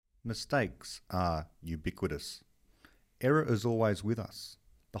Mistakes are ubiquitous. Error is always with us.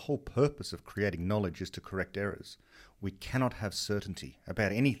 The whole purpose of creating knowledge is to correct errors. We cannot have certainty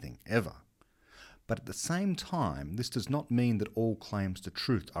about anything, ever. But at the same time, this does not mean that all claims to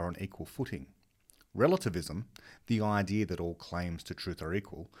truth are on equal footing. Relativism, the idea that all claims to truth are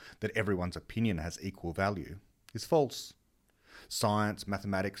equal, that everyone's opinion has equal value, is false. Science,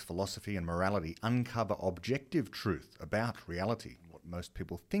 mathematics, philosophy, and morality uncover objective truth about reality, what most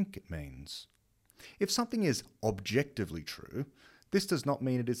people think it means. If something is objectively true, this does not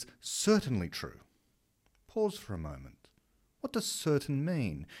mean it is certainly true. Pause for a moment. What does certain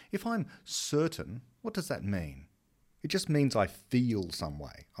mean? If I'm certain, what does that mean? It just means I feel some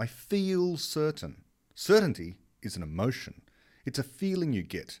way. I feel certain. Certainty is an emotion. It's a feeling you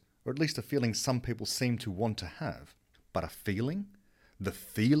get, or at least a feeling some people seem to want to have. But a feeling? The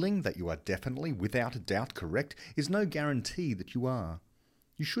feeling that you are definitely, without a doubt, correct is no guarantee that you are.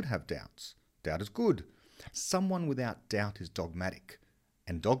 You should have doubts. Doubt is good. Someone without doubt is dogmatic,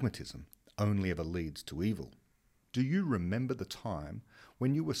 and dogmatism only ever leads to evil. Do you remember the time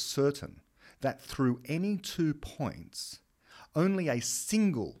when you were certain that through any 2 points, only a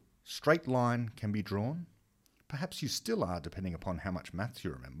single straight line can be drawn? Perhaps you still are, depending upon how much maths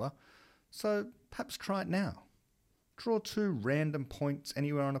you remember. So perhaps try it now. Draw 2 random points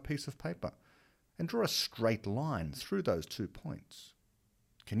anywhere on a piece of paper and draw a straight line through those 2 points.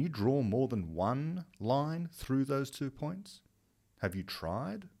 Can you draw more than one line through those 2 points? Have you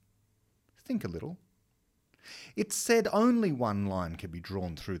tried? Think a little. It's said only one line can be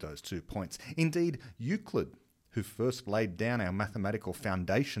drawn through those 2 points. Indeed, Euclid, who first laid down our mathematical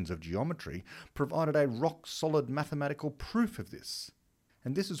foundations of geometry, provided a rock-solid mathematical proof of this.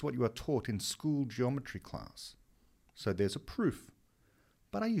 And this is what you are taught in school geometry class. So there's a proof.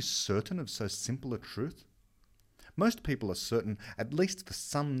 But are you certain of so simple a truth? Most people are certain, at least for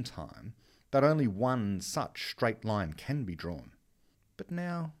some time, that only one such straight line can be drawn. But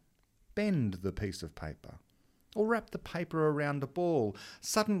now, bend the piece of paper, or wrap the paper around a ball.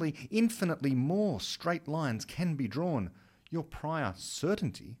 Suddenly, infinitely more straight lines can be drawn. Your prior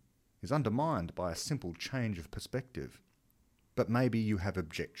certainty is undermined by a simple change of perspective. But maybe you have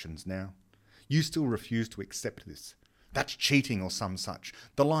objections now. You still refuse to accept this. That's cheating or some such.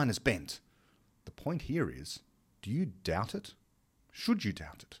 The line is bent. The point here is, do you doubt it? Should you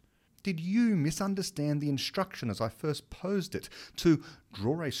doubt it? Did you misunderstand the instruction as I first posed it, to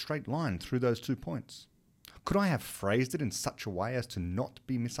draw a straight line through those 2 points? Could I have phrased it in such a way as to not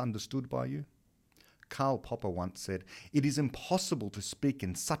be misunderstood by you? Karl Popper once said, "It is impossible to speak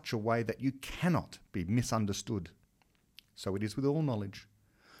in such a way that you cannot be misunderstood." So it is with all knowledge.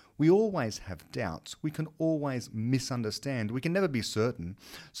 We always have doubts. We can always misunderstand. We can never be certain.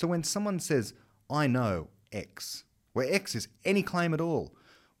 So when someone says, "I know X," where X is any claim at all,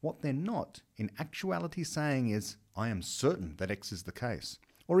 what they're not in actuality saying is, "I am certain that X is the case."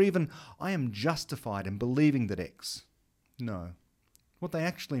 Or even, "I am justified in believing that X." No. What they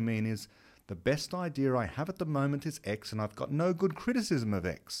actually mean is, the best idea I have at the moment is X, and I've got no good criticism of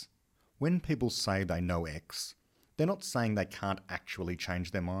X. When people say they know X, they're not saying they can't actually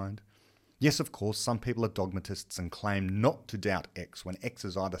change their mind. Yes, of course, some people are dogmatists and claim not to doubt X when X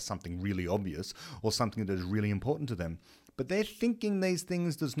is either something really obvious or something that is really important to them. But their thinking these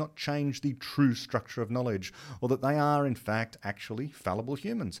things does not change the true structure of knowledge, or that they are, in fact, actually fallible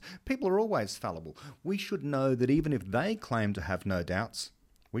humans. People are always fallible. We should know that even if they claim to have no doubts,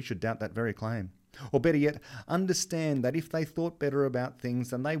 we should doubt that very claim. Or better yet, understand that if they thought better about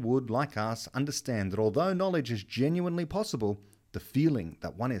things, then they would, like us, understand that although knowledge is genuinely possible, the feeling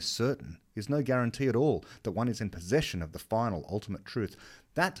that one is certain is no guarantee at all that one is in possession of the final ultimate truth.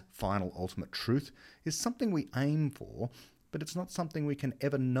 That final ultimate truth is something we aim for, but it's not something we can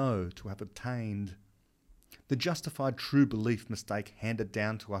ever know to have obtained. The justified true belief mistake handed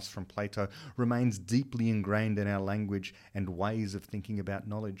down to us from Plato remains deeply ingrained in our language and ways of thinking about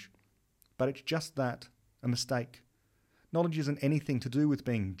knowledge. But it's just that, a mistake. Knowledge isn't anything to do with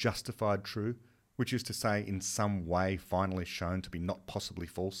being justified true, which is to say in some way finally shown to be not possibly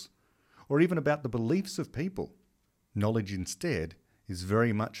false, or even about the beliefs of people. Knowledge instead is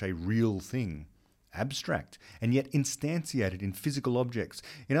very much a real thing, abstract, and yet instantiated in physical objects.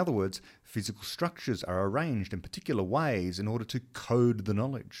 In other words, physical structures are arranged in particular ways in order to code the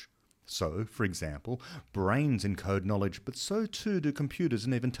knowledge. So, for example, brains encode knowledge, but so too do computers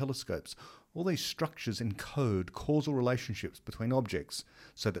and even telescopes. All these structures encode causal relationships between objects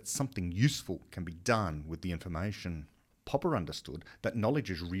so that something useful can be done with the information. Popper understood that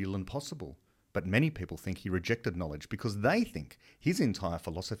knowledge is real and possible, but many people think he rejected knowledge because they think his entire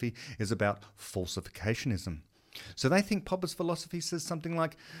philosophy is about falsificationism. So they think Popper's philosophy says something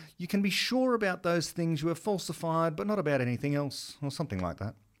like, you can be sure about those things you have falsified, but not about anything else, or something like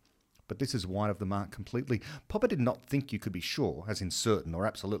that. But this is wide of the mark completely. Popper did not think you could be sure, as in certain or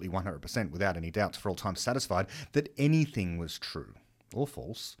absolutely 100% without any doubts for all time satisfied, that anything was true or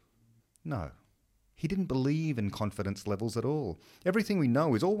false. No. He didn't believe in confidence levels at all. Everything we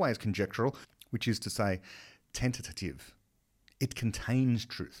know is always conjectural, which is to say, tentative. It contains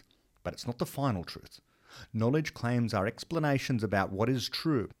truth, but it's not the final truth. Knowledge claims are explanations about what is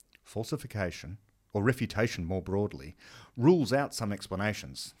true. Falsification, or refutation more broadly, rules out some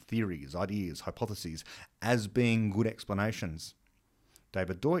explanations, theories, ideas, hypotheses, as being good explanations.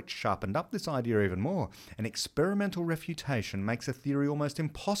 David Deutsch sharpened up this idea even more. An experimental refutation makes a theory almost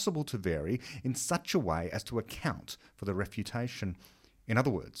impossible to vary in such a way as to account for the refutation. In other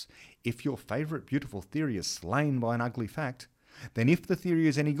words, if your favourite beautiful theory is slain by an ugly fact, then if the theory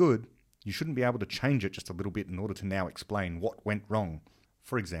is any good, you shouldn't be able to change it just a little bit in order to now explain what went wrong.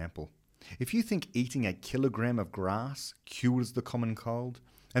 For example, if you think eating a kilogram of grass cures the common cold,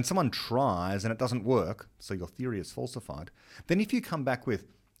 and someone tries and it doesn't work, so your theory is falsified, then if you come back with,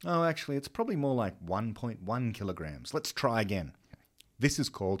 oh, actually, it's probably more like 1.1 kilograms, let's try again. This is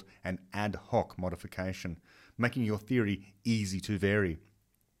called an ad hoc modification, making your theory easy to vary.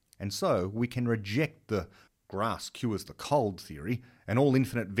 And so we can reject the grass cures the cold theory and all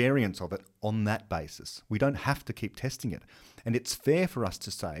infinite variants of it on that basis. We don't have to keep testing it. And it's fair for us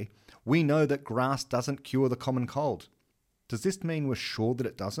to say, we know that grass doesn't cure the common cold. Does this mean we're sure that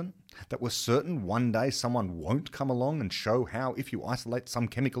it doesn't? That we're certain one day someone won't come along and show how if you isolate some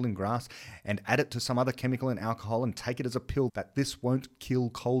chemical in grass and add it to some other chemical in alcohol and take it as a pill, that this won't kill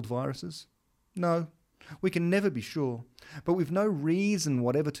cold viruses? No, we can never be sure, but we've no reason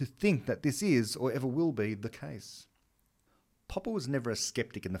whatever to think that this is or ever will be the case. Popper was never a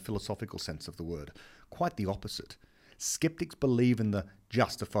skeptic in the philosophical sense of the word, quite the opposite. Skeptics believe in the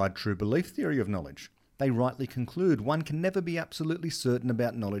justified true belief theory of knowledge. They rightly conclude one can never be absolutely certain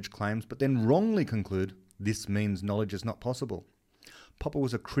about knowledge claims, but then wrongly conclude this means knowledge is not possible. Popper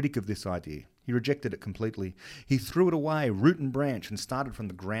was a critic of this idea. He rejected it completely. He threw it away, root and branch, and started from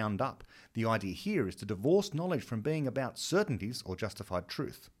the ground up. The idea here is to divorce knowledge from being about certainties or justified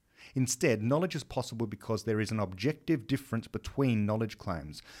truth. Instead, knowledge is possible because there is an objective difference between knowledge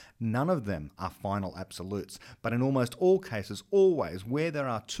claims. None of them are final absolutes, but in almost all cases, always, where there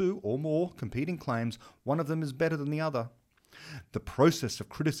are two or more competing claims, one of them is better than the other. The process of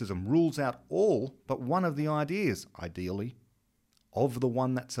criticism rules out all but one of the ideas, ideally. Of the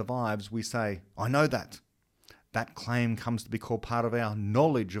one that survives, we say, I know that. That claim comes to be called part of our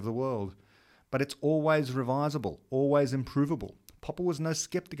knowledge of the world. But it's always revisable, always improvable. Popper was no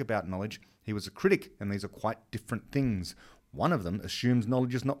skeptic about knowledge. He was a critic, and these are quite different things. One of them assumes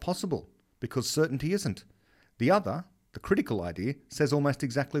knowledge is not possible, because certainty isn't. The other, the critical idea, says almost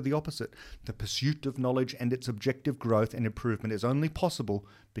exactly the opposite. The pursuit of knowledge and its objective growth and improvement is only possible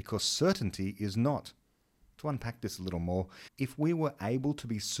because certainty is not. To unpack this a little more, if we were able to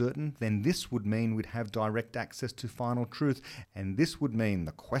be certain, then this would mean we'd have direct access to final truth, and this would mean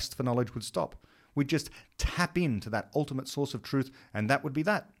the quest for knowledge would stop. We'd just tap into that ultimate source of truth, and that would be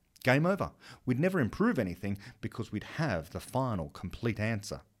that. Game over. We'd never improve anything because we'd have the final, complete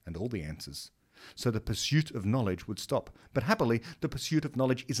answer, and all the answers. So the pursuit of knowledge would stop. But happily, the pursuit of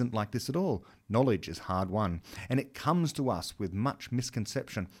knowledge isn't like this at all. Knowledge is hard won, and it comes to us with much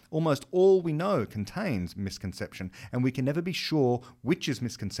misconception. Almost all we know contains misconception, and we can never be sure which is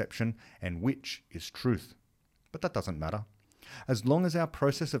misconception and which is truth. But that doesn't matter. As long as our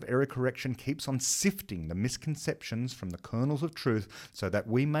process of error correction keeps on sifting the misconceptions from the kernels of truth so that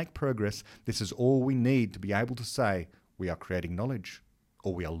we make progress, this is all we need to be able to say we are creating knowledge,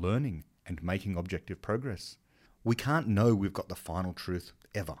 or we are learning and making objective progress. We can't know we've got the final truth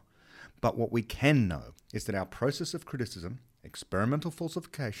ever, but what we can know is that our process of criticism, experimental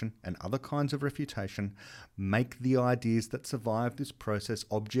falsification, and other kinds of refutation make the ideas that survive this process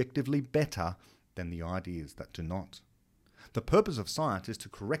objectively better than the ideas that do not. The purpose of science is to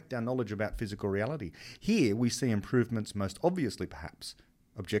correct our knowledge about physical reality. Here we see improvements most obviously, perhaps.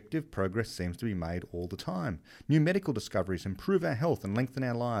 Objective progress seems to be made all the time. New medical discoveries improve our health and lengthen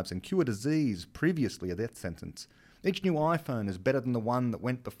our lives and cure disease, previously a death sentence. Each new iPhone is better than the one that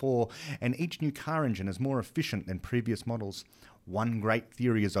went before, and each new car engine is more efficient than previous models. One great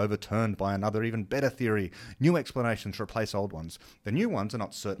theory is overturned by another even better theory. New explanations replace old ones. The new ones are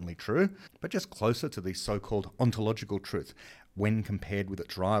not certainly true, but just closer to the so-called ontological truth when compared with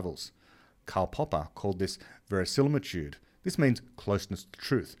its rivals. Karl Popper called this verisimilitude. This means closeness to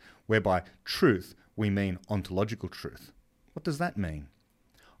truth, whereby truth we mean ontological truth. What does that mean?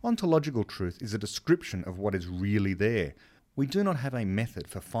 Ontological truth is a description of what is really there. We do not have a method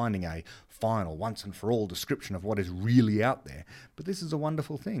for finding a final, once and for all description of what is really out there, but this is a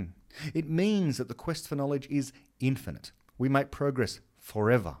wonderful thing. It means that the quest for knowledge is infinite. We make progress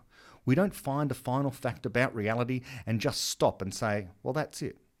forever. We don't find a final fact about reality and just stop and say, well, that's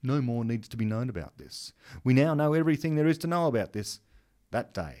it. No more needs to be known about this. We now know everything there is to know about this.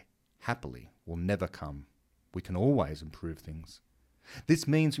 That day, happily, will never come. We can always improve things. This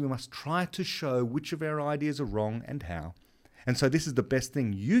means we must try to show which of our ideas are wrong and how. And so this is the best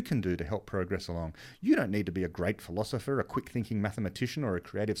thing you can do to help progress along. You don't need to be a great philosopher, a quick-thinking mathematician, or a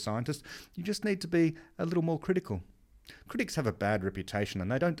creative scientist. You just need to be a little more critical. Critics have a bad reputation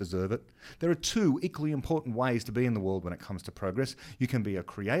and they don't deserve it. There are two equally important ways to be in the world when it comes to progress. You can be a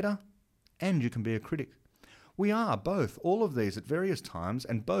creator and you can be a critic. We are both, all of these at various times,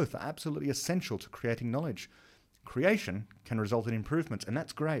 and both are absolutely essential to creating knowledge. Creation can result in improvements, and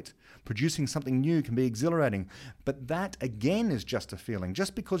that's great. Producing something new can be exhilarating, but that again is just a feeling.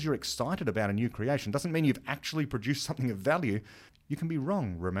 Just because you're excited about a new creation doesn't mean you've actually produced something of value. You can be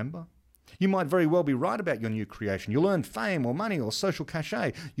wrong, remember? You might very well be right about your new creation. You'll earn fame or money or social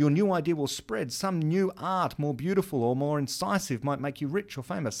cachet. Your new idea will spread. Some new art, more beautiful or more incisive, might make you rich or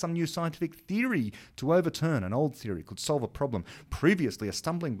famous. Some new scientific theory to overturn an old theory could solve a problem previously a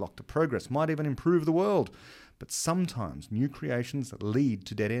stumbling block to progress, might even improve the world. But sometimes new creations lead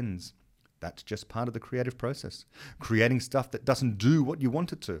to dead ends. That's just part of the creative process. Creating stuff that doesn't do what you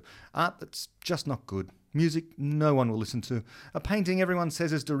want it to. Art that's just not good. Music no one will listen to. A painting everyone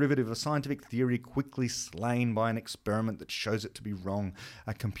says is derivative. A scientific theory quickly slain by an experiment that shows it to be wrong.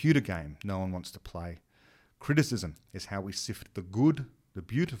 A computer game no one wants to play. Criticism is how we sift the good, the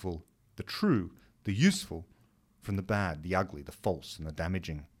beautiful, the true, the useful from the bad, the ugly, the false, and the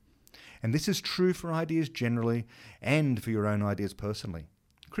damaging. And this is true for ideas generally and for your own ideas personally.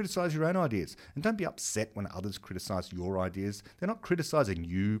 Criticise your own ideas and don't be upset when others criticise your ideas. They're not criticising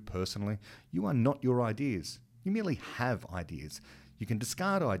you personally. You are not your ideas. You merely have ideas. You can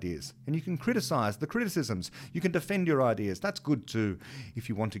discard ideas and you can criticise the criticisms. You can defend your ideas. That's good too. If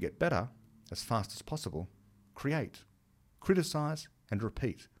you want to get better, as fast as possible, create, criticise and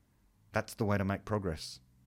repeat. That's the way to make progress.